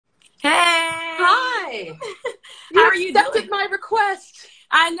Hi. How You are you accepted doing? my request.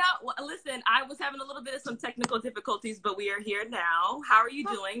 I know. Well, listen, I was having a little bit of some technical difficulties, but we are here now. How are you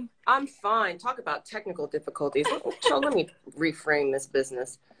doing? I'm fine. Talk about technical difficulties. Let me reframe this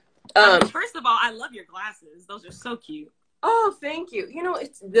business. First of all, I love your glasses. Those are so cute. Oh, thank you. You know,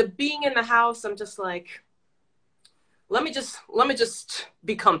 it's the being in the house. I'm just like, let me just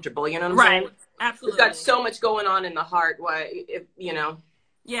be comfortable. You know what I'm Right. saying? We've Absolutely. got so much going on in the heart. Why, if you know?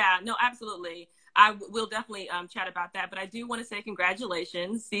 Yeah, no, absolutely. I will definitely chat about that, but I do want to say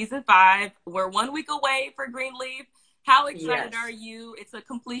congratulations. Season 5, we're 1 week away for Greenleaf. How excited Yes. are you? It's a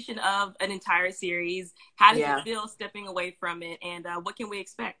completion of an entire series. How does Yeah. it feel stepping away from it, and what can we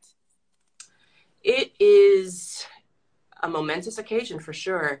expect? It is a momentous occasion for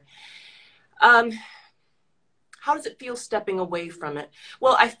sure. How does it feel stepping away from it?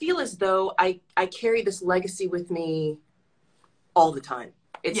 Well, I feel as though I carry this legacy with me all the time.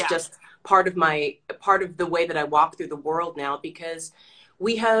 It's just part of the way that I walk through the world now, because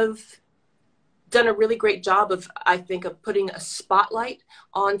we have done a really great job of, I think, of putting a spotlight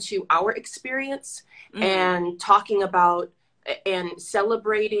onto our experience and talking about and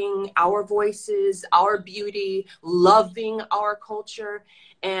celebrating our voices, our beauty, loving our culture.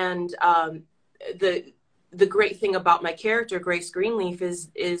 And the great thing about my character, Grace Greenleaf,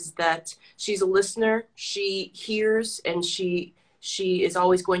 is that she's a listener. She hears, and she is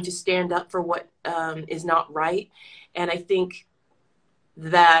always going to stand up for what is not right. And I think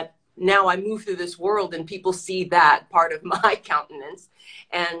that now I move through this world and people see that part of my countenance.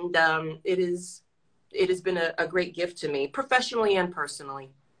 And it has been a great gift to me, professionally and personally.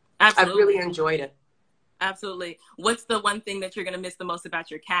 Absolutely. I've really enjoyed it. Absolutely. What's the one thing that you're going to miss the most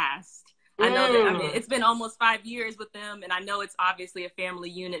about your cast? I know that, I mean, it's been almost 5 years with them, and I know it's obviously a family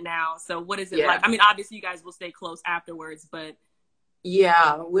unit now. So what is it like? I mean, obviously you guys will stay close afterwards, but.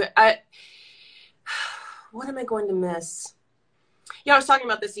 Yeah. What am I going to miss? Yeah, I was talking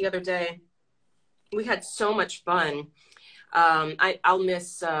about this the other day. We had so much fun. I'll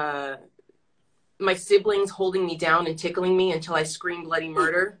miss my siblings holding me down and tickling me until I scream bloody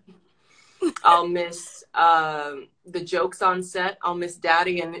murder. I'll miss the jokes on set. I'll miss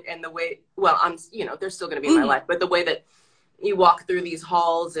Daddy and the way, well, they're still going to be in my life, but the way that you walk through these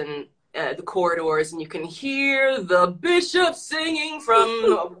halls and the corridors and you can hear the bishop singing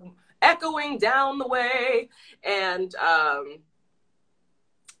from echoing down the way, and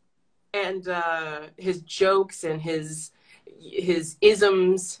his jokes and his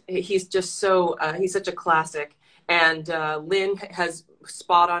isms. He's just so he's such a classic. And Lynn has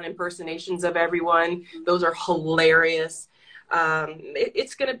spot on impersonations of everyone. Those are hilarious.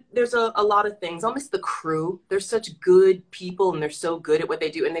 There's a lot of things. I'll miss the crew. They're such good people, and they're so good at what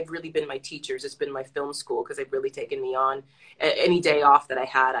they do. And they've really been my teachers. It's been my film school, because they've really taken me on. Any day off that I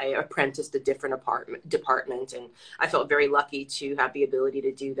had, I apprenticed a different department, and I felt very lucky to have the ability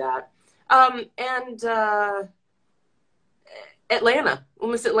to do that. Atlanta.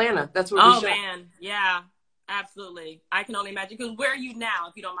 We'll miss Atlanta. That's where we shot. Oh, man. Yeah, absolutely. I can only imagine. Because where are you now,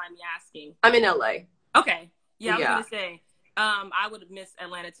 if you don't mind me asking? I'm in LA. Okay. Yeah, I was going to say, I would have missed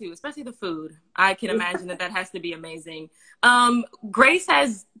Atlanta too, especially the food. I can imagine that has to be amazing. Grace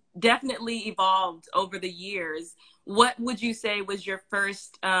has definitely evolved over the years. What would you say was your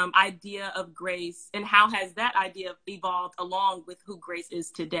first idea of Grace, and how has that idea evolved along with who Grace is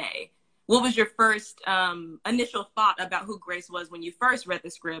today? What was your first initial thought about who Grace was when you first read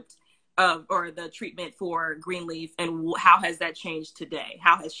the script or the treatment for Greenleaf, and how has that changed today?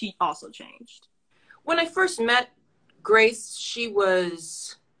 How has she also changed? When I first met Grace, she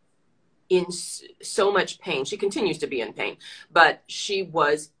was in so much pain. She continues to be in pain, but she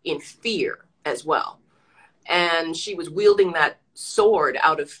was in fear as well. And she was wielding that sword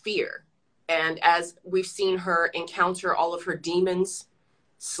out of fear. And as we've seen her encounter all of her demons,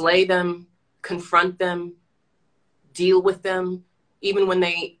 slay them, confront them, deal with them, even when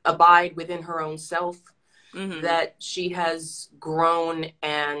they abide within her own self, that she has grown,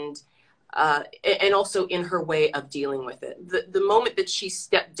 and also in her way of dealing with it. The moment that she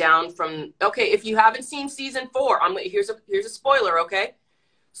stepped down from, okay, if you haven't seen season 4, here's a spoiler, okay?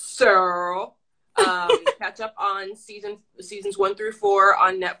 So catch up on seasons 1 through 4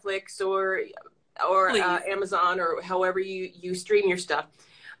 on Netflix or Amazon, or however you stream your stuff.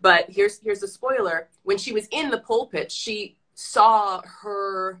 But here's the spoiler. When she was in the pulpit, she saw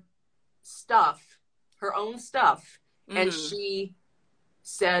her stuff, her own stuff, and she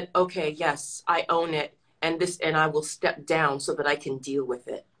said, okay, yes, I own it, and I will step down so that I can deal with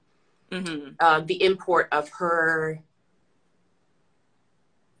it. The import of her,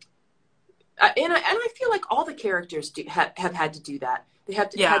 and I feel like all the characters have had to do that. They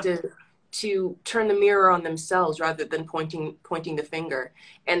had to to turn the mirror on themselves rather than pointing the finger.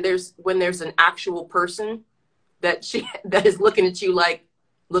 And when there's an actual person that is looking at you like,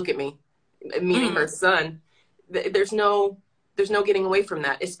 look at me, meaning her son, there's no getting away from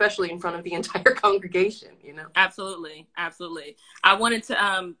that, especially in front of the entire congregation, you know? Absolutely. Absolutely. I wanted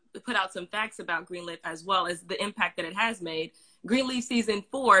to put out some facts about Greenleaf as well as the impact that it has made. Greenleaf season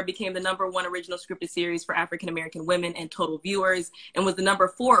 4 became the #1 original scripted series for African-American women and total viewers, and was the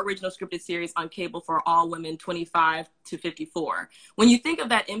 #4 original scripted series on cable for all women 25 to 54. When you think of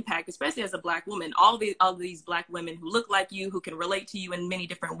that impact, especially as a Black woman, all these Black women who look like you, who can relate to you in many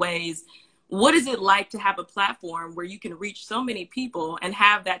different ways, what is it like to have a platform where you can reach so many people and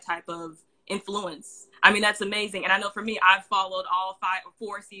have that type of influence? I mean, that's amazing. And I know for me, I've followed all 5 or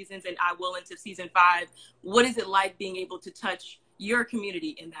 4 seasons, and I will into season 5. What is it like being able to touch your community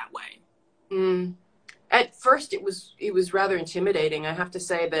in that way? At first, it was rather intimidating. I have to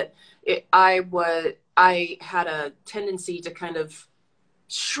say that I had a tendency to kind of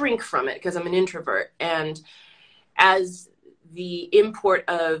shrink from it because I'm an introvert. And as the import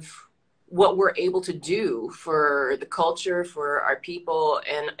of what we're able to do for the culture, for our people,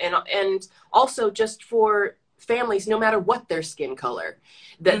 and also just for families, no matter what their skin color,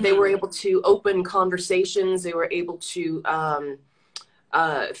 that they were able to open conversations, they were able to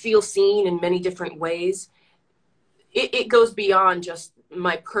feel seen in many different ways. It goes beyond just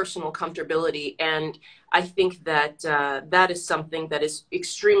my personal comfortability. And I think that that is something that is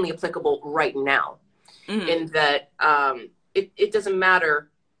extremely applicable right now, in that it doesn't matter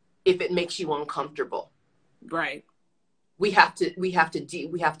if it makes you uncomfortable. Right. We have to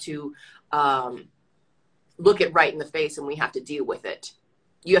look it right in the face, and we have to deal with it.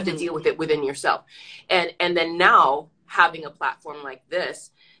 You have to deal with it within yourself. And then now having a platform like this,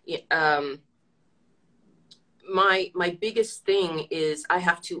 my biggest thing is I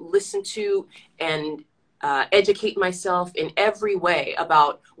have to listen to and educate myself in every way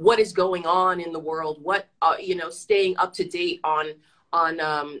about what is going on in the world, what, staying up to date on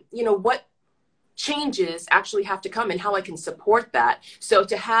what changes actually have to come and how I can support that. So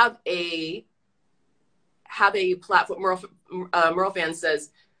to have a platform, Merle fan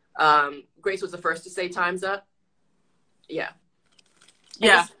says, Grace was the first to say time's up. Yeah.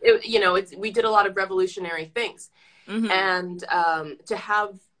 Yeah. We did a lot of revolutionary things. And to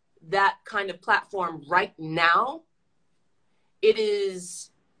have that kind of platform right now, it is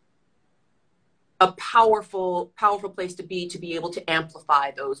a powerful place to be able to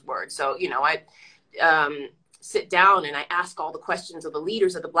amplify those words. So, I sit down and I ask all the questions of the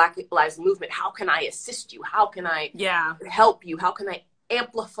leaders of the Black Lives Movement. How can I assist you? How can I help you? How can I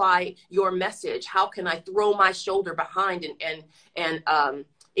amplify your message? How can I throw my shoulder behind and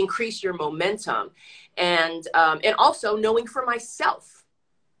increase your momentum? And also knowing for myself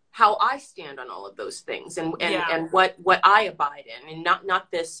how I stand on all of those things and what I abide in, and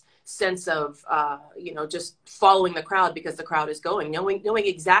not this sense of, just following the crowd because the crowd is going, knowing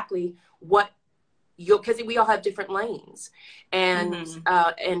exactly what because we all have different lanes and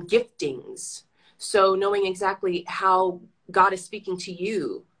giftings. So knowing exactly how God is speaking to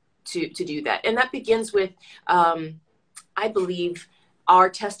you to do that. And that begins with, I believe,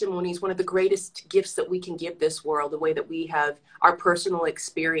 our testimony is one of the greatest gifts that we can give this world, the way that we have our personal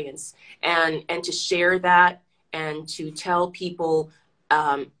experience, and to share that and to tell people,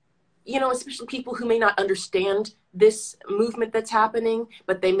 especially people who may not understand this movement that's happening,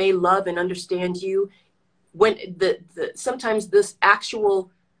 but they may love and understand you, when sometimes this actual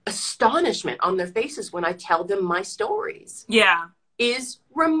astonishment on their faces when I tell them my stories is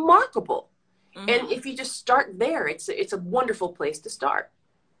remarkable. And if you just start there, it's a wonderful place to start.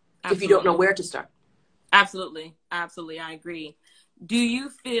 Absolutely. If you don't know where to start. Absolutely. I agree. Do you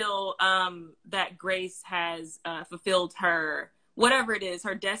feel that Grace has fulfilled her, whatever it is,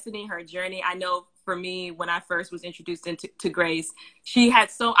 her destiny, her journey? I know for me, when I first was introduced to Grace, I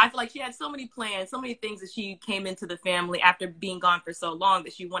feel like she had so many plans, so many things that she came into the family after being gone for so long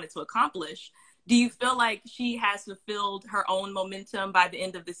that she wanted to accomplish. Do you feel like she has fulfilled her own momentum by the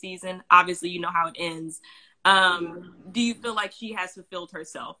end of the season? Obviously, you know how it ends. Do you feel like she has fulfilled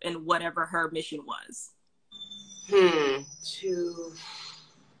herself in whatever her mission was?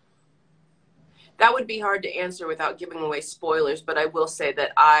 That would be hard to answer without giving away spoilers, but I will say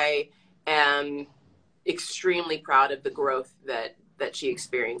that I am extremely proud of the growth that she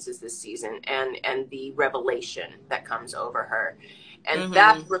experiences this season and the revelation that comes over her. And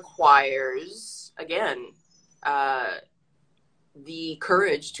that requires, again, the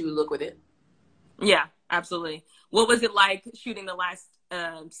courage to look within. Yeah, absolutely. What was it like shooting the last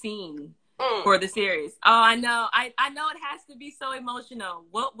scene for the series. Oh, I know. I know it has to be so emotional.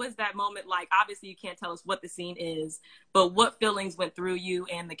 What was that moment like? Obviously, you can't tell us what the scene is, but what feelings went through you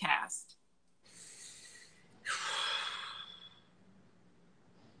and the cast?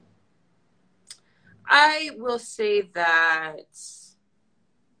 I will say that,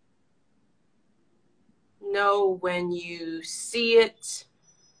 no, when you see it,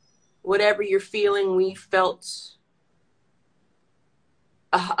 whatever you're feeling, we felt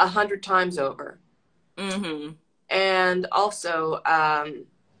 100 times over. Mm-hmm. And also, I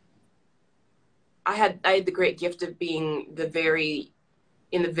had the great gift of being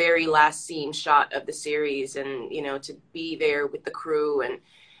in the very last scene shot of the series, and to be there with the crew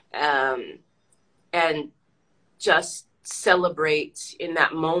and just celebrate in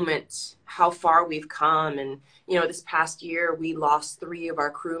that moment how far we've come. And this past year we lost 3 of our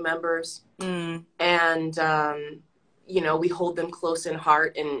crew members. And we hold them close in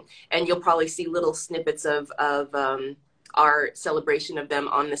heart, and you'll probably see little snippets of our celebration of them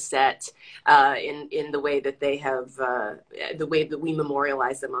on the set, in the way that they have, the way that we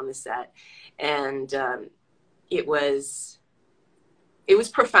memorialize them on the set. And it was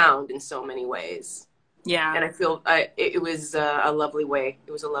profound in so many ways. Yeah. And I feel it was a lovely way.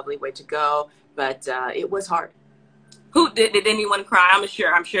 It was a lovely way to go, but it was hard. Who did anyone cry? I'm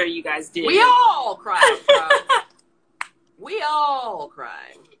sure you guys did. We all cried. We all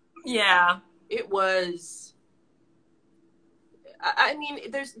cried. Yeah. It was, I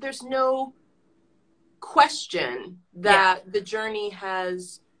mean, there's no question that the journey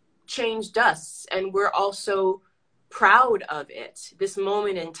has changed us, and we're also proud of it. This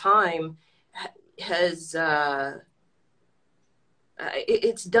moment in time has,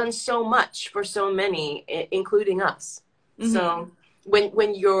 it's done so much for so many, including us. Mm-hmm. So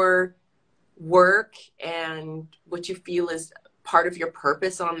when your work and what you feel is part of your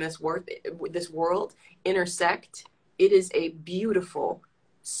purpose on this world intersect, it is a beautiful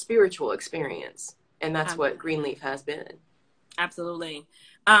spiritual experience. And that's what Greenleaf has been. Absolutely.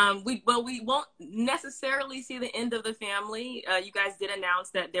 We won't necessarily see the end of the family. You guys did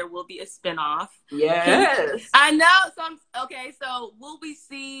announce that there will be a spinoff. Yes. I know. So will we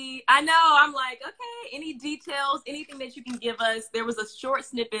see? I know. I'm like, okay. Any details? Anything that you can give us? There was a short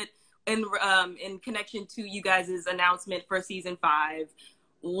snippet in connection to you guys' announcement for season 5.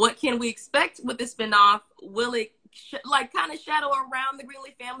 What can we expect with the spinoff? Will it kind of shadow around the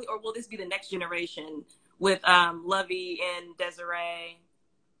Greenleaf family, or will this be the next generation with Lovey and Desiree?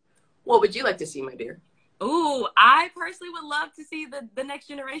 What would you like to see, my dear? Ooh, I personally would love to see the next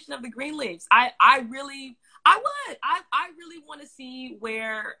generation of the Greenleafs. I really want to see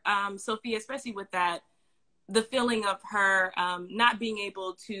where Sophia, especially with the feeling of her not being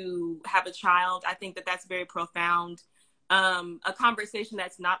able to have a child. I think that's very profound. A conversation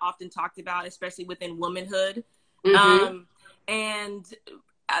that's not often talked about, especially within womanhood. Mm-hmm. And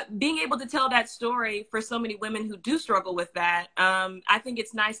being able to tell that story for so many women who do struggle with that, I think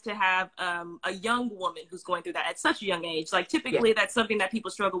it's nice to have a young woman who's going through that at such a young age. Like typically that's something that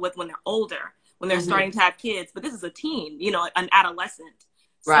people struggle with when they're older, when they're starting to have kids. But this is a teen, an adolescent.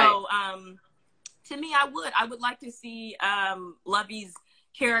 Right. So to me, I would like to see Lovey's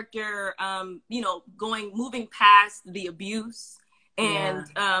character, moving past the abuse. And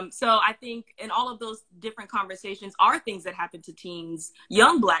so I think in all of those different conversations are things that happen to teens,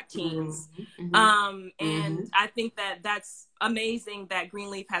 young Black teens. And I think that's amazing that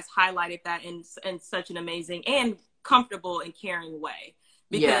Greenleaf has highlighted that in such an amazing and comfortable and caring way.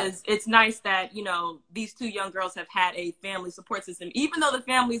 Because it's nice that, these 2 young girls have had a family support system. Even though the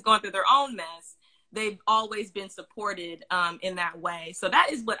family's gone through their own mess, they've always been supported in that way. So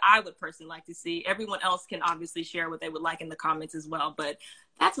that is what I would personally like to see. Everyone else can obviously share what they would like in the comments as well, but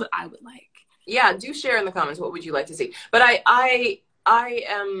that's what I would like. Yeah, do share in the comments. What would you like to see? But I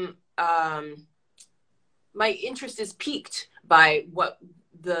am, my interest is piqued by what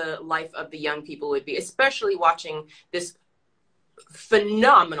the life of the young people would be, especially watching this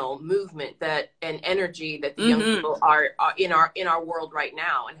phenomenal movement and energy that the young people are in our world right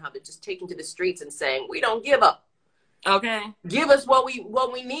now, and how they're just taking to the streets and saying, we don't give up. Okay. Give us what we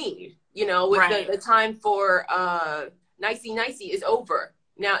need. With the time for nicey is over.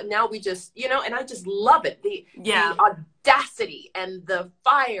 Now we just, and I just love it. The audacity and the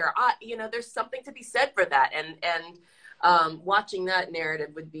fire. There's something to be said for that. And watching that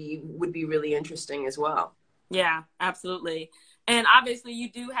narrative would be really interesting as well. Yeah, absolutely. And obviously, you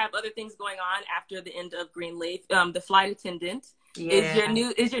do have other things going on after the end of Greenleaf. The Flight Attendant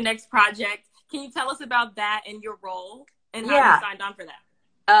is your next project. Can you tell us about that and your role and how you signed on for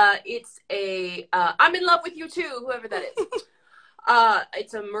that? It's I'm in love with you too, whoever that is.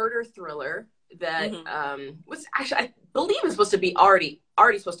 It's a murder thriller that was actually, I believe, is supposed to be already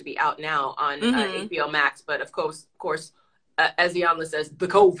supposed to be out now on HBO Max, but of course, as Iyanla says, the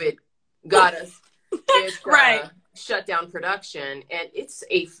COVID got us. It right. Shut down production, and it's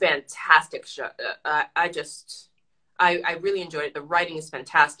a fantastic show. I really enjoyed it. The writing is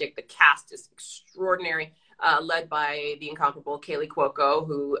fantastic. The cast is extraordinary, led by the incomparable Kaley Cuoco,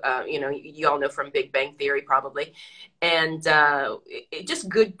 who, you all know from Big Bang Theory probably. And just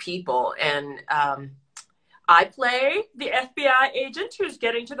good people. And I play the FBI agent who's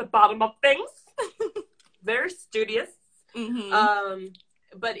getting to the bottom of things. Very studious.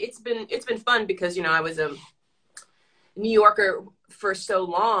 But it's been fun because, I was a New Yorker for so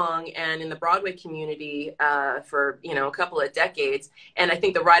long and in the Broadway community for, a couple of decades. And I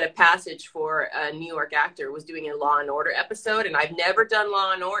think the rite of passage for a New York actor was doing a Law and Order episode. And I've never done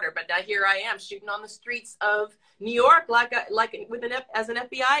Law and Order, but now here I am shooting on the streets of New York as an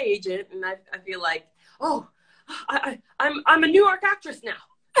FBI agent. And I feel like, I'm a New York actress now.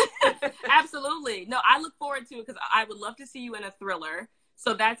 Absolutely. No, I look forward to it because I would love to see you in a thriller.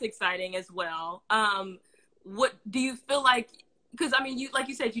 So that's exciting as well. What do you feel like? Because like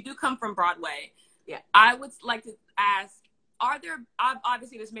you said, you do come from Broadway. Yeah. I would like to ask,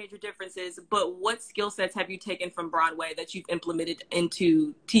 obviously there's major differences, but what skill sets have you taken from Broadway that you've implemented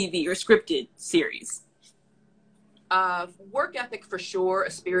into TV or scripted series? Work ethic for sure,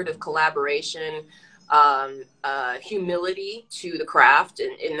 a spirit of collaboration, humility to the craft,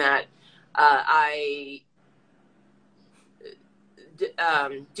 in that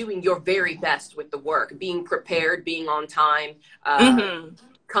doing your very best with the work, being prepared, being on time,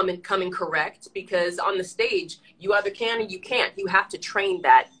 coming correct, because on the stage you either can or you can't. You have to train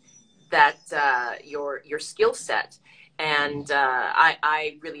that your skill set, and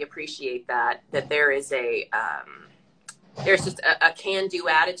I really appreciate that there is there's just a can-do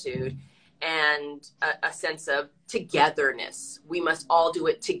attitude and a sense of togetherness. We must all do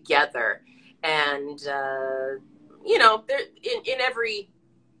it together, and there in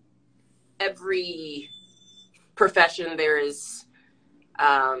every profession there is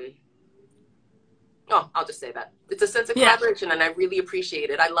I'll just say that it's a sense of collaboration, and I really appreciate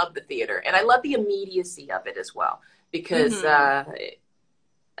it. I love the theater, and I love the immediacy of it as well, because I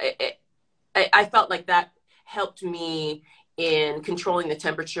felt like that helped me in controlling the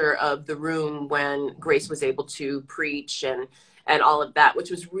temperature of the room when Grace was able to preach and all of that, which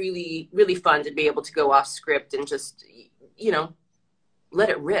was really, really fun to be able to go off script and just, let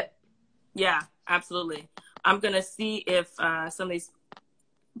it rip. Yeah, absolutely. I'm going to see if some of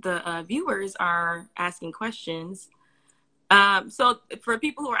the viewers are asking questions. So for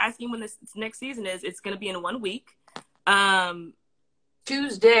people who are asking when this next season is, it's going to be in 1 week.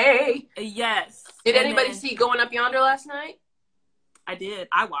 Tuesday. Yes. Did anybody see Going Up Yonder last night? I did.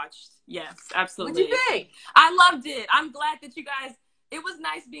 I watched. Yes, absolutely. What'd you think? I loved it. I'm glad that you guys, it was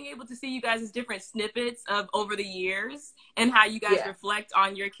nice being able to see you guys' different snippets of over the years and how you guys reflect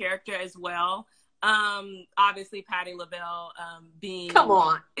on your character as well. Obviously Patti LaBelle being, come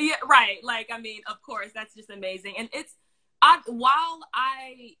on. Yeah, right. Of course, that's just amazing. And while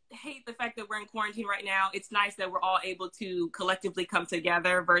I hate the fact that we're in quarantine right now, it's nice that we're all able to collectively come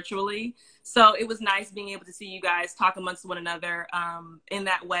together virtually. So it was nice being able to see you guys talk amongst one another in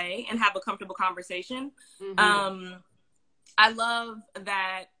that way and have a comfortable conversation. I love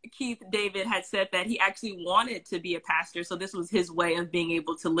that Keith David had said that he actually wanted to be a pastor. So this was his way of being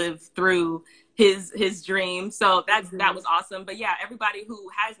able to live through his dream. So that was awesome. But yeah, everybody who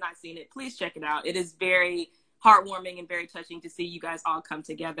has not seen it, please check it out. It is very heartwarming and very touching to see you guys all come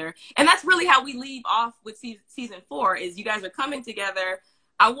together. And that's really how we leave off with season 4 is you guys are coming together.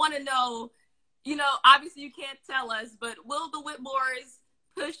 I want to know, obviously you can't tell us, but will the Whitmores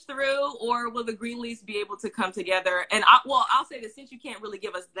push through, or will the Greenleafs be able to come together? And I'll say this, since you can't really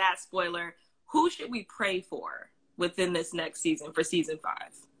give us that spoiler, who should we pray for within this next season for season 5?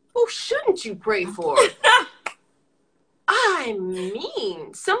 Who shouldn't you pray for? I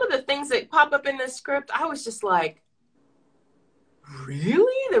mean, some of the things that pop up in this script, I was just like,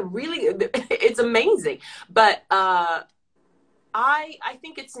 really? It's amazing. But I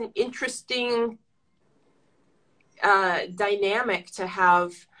think it's an interesting dynamic to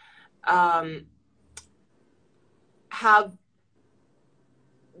have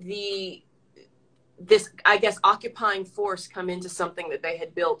this, I guess, occupying force come into something that they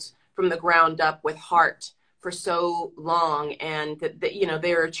had built from the ground up with heart for so long, and that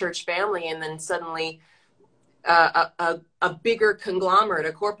they're a church family, and then suddenly a bigger conglomerate,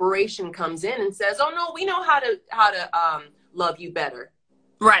 a corporation comes in and says, "Oh no, we know how to love you better."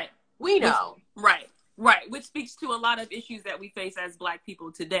 Right. We know. Right. Right, which speaks to a lot of issues that we face as Black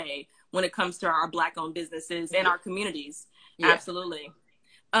people today when it comes to our Black-owned businesses and our communities. Yeah. Absolutely.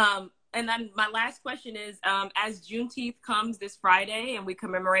 And then my last question is, as Juneteenth comes this Friday and we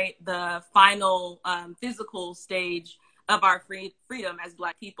commemorate the final physical stage of our freedom as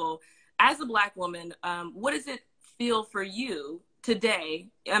Black people, as a Black woman, what does it feel for you today?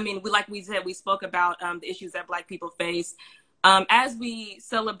 I mean, like we said, we spoke about the issues that Black people face. As we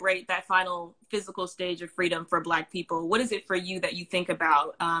celebrate that final physical stage of freedom for Black people, what is it for you that you think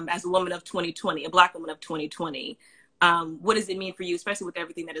about as a woman of 2020, a Black woman of 2020? What does it mean for you, especially with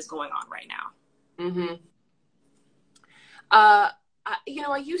everything that is going on right now? Mm-hmm. I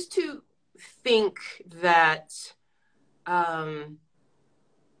used to think that I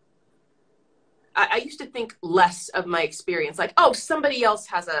used to think less of my experience, like, oh, somebody else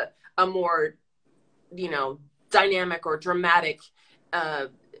has a more, dynamic or dramatic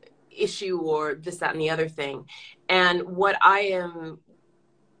issue or this, that, and the other thing. And what I am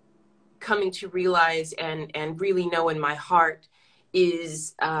coming to realize and really know in my heart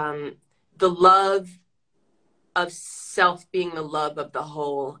is the love of self being the love of the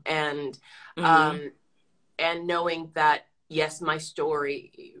whole, and knowing that, yes, my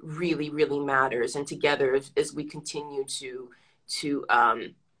story really, really matters. And together, as we continue to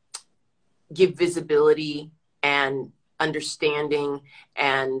give visibility and understanding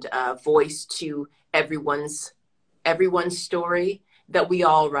and voice to everyone's story, that we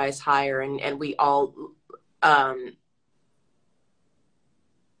all rise higher, and we all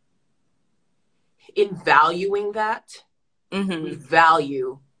in valuing that, we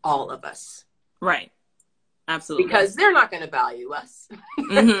value all of us. Right. Absolutely. Because they're not going to value us.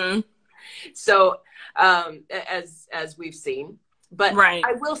 So as we've seen, but right.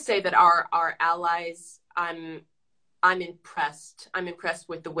 I will say that our allies, I'm impressed. I'm impressed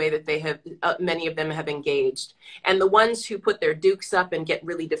with the way that they have, many of them have engaged. And the ones who put their dukes up and get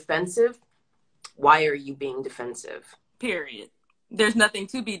really defensive, why are you being defensive? Period. There's nothing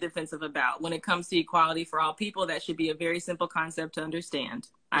to be defensive about. When it comes to equality for all people, that should be a very simple concept to understand.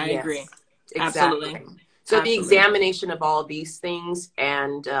 I agree. Exactly. Absolutely. So the examination of all these things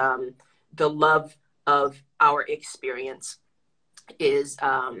and the love of our experience is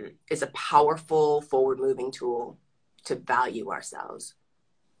a powerful forward-moving tool to value ourselves.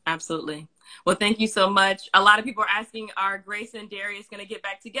 Absolutely. Well, thank you so much. A lot of people are asking, are Grace and Darius going to get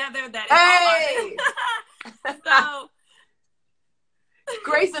back together? That is all. So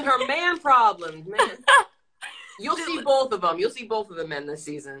Grace and her man problems, man. You'll see both of them. You'll see both of the men this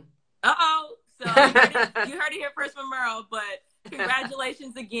season. Uh-oh. So you heard it here first from Merle, but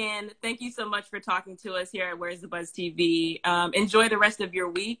congratulations again. Thank you so much for talking to us here at Where's the Buzz TV. Enjoy the rest of your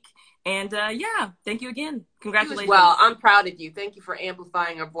week. And thank you again. Congratulations. Well, I'm proud of you. Thank you for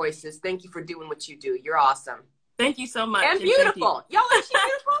amplifying our voices. Thank you for doing what you do. You're awesome. Thank you so much. And beautiful. Y'all like she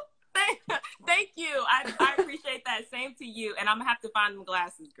beautiful? Thank you. I appreciate that. Same to you. And I'm going to have to find them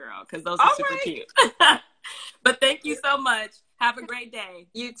glasses, girl, because those are super cute. But thank you so much. Have a great day.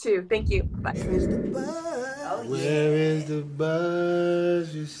 You too. Thank you. Bye. Where is the buzz? Where is the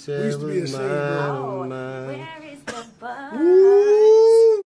buzz? You said was mine.